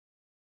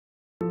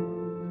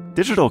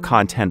Digital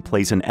content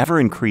plays an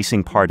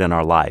ever-increasing part in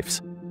our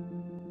lives.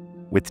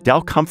 With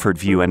Dell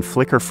ComfortView and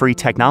flicker-free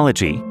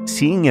technology,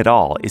 seeing it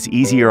all is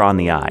easier on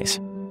the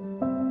eyes.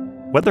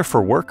 Whether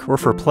for work or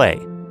for play,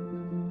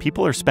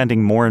 people are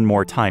spending more and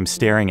more time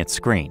staring at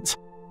screens.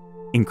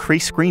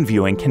 Increased screen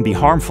viewing can be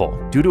harmful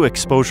due to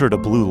exposure to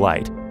blue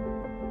light.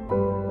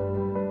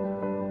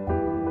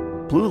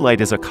 Blue light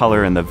is a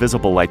color in the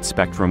visible light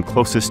spectrum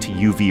closest to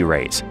UV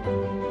rays.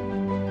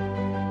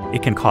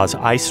 It can cause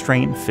eye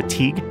strain,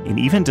 fatigue, and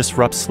even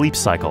disrupt sleep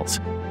cycles.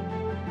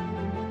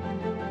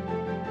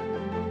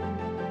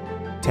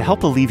 To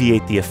help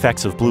alleviate the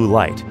effects of blue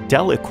light,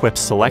 Dell equips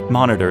select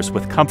monitors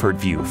with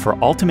ComfortView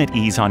for ultimate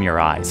ease on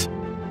your eyes.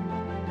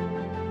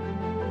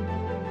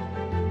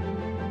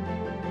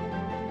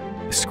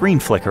 Screen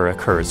flicker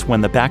occurs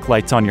when the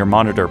backlights on your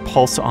monitor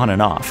pulse on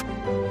and off.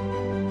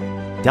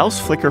 Dell's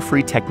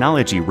flicker-free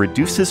technology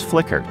reduces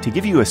flicker to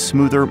give you a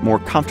smoother, more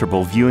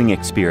comfortable viewing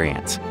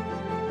experience.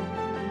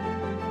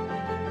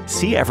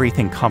 See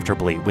everything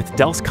comfortably with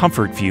Dell's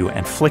ComfortView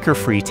and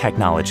flicker-free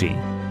technology.